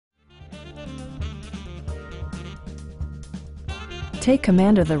Take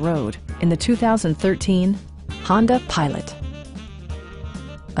command of the road in the 2013 Honda Pilot.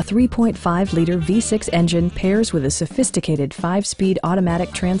 A 3.5-liter V6 engine pairs with a sophisticated 5-speed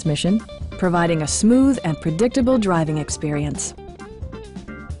automatic transmission, providing a smooth and predictable driving experience.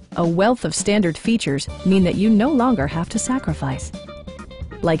 A wealth of standard features mean that you no longer have to sacrifice,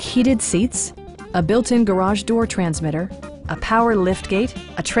 like heated seats, a built-in garage door transmitter, a power liftgate,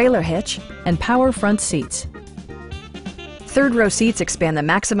 a trailer hitch, and power front seats. Third-row seats expand the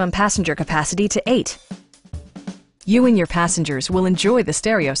maximum passenger capacity to 8. You and your passengers will enjoy the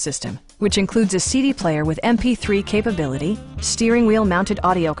stereo system, which includes a CD player with MP3 capability, steering wheel mounted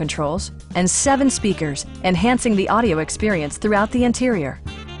audio controls, and 7 speakers, enhancing the audio experience throughout the interior.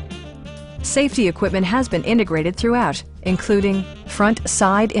 Safety equipment has been integrated throughout, including front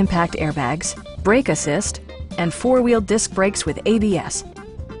side impact airbags, brake assist, and 4-wheel disc brakes with ABS.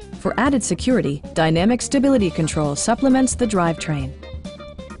 For added security, dynamic stability control supplements the drivetrain.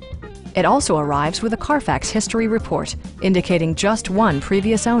 It also arrives with a Carfax history report, indicating just one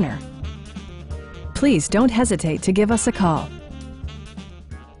previous owner. Please don't hesitate to give us a call.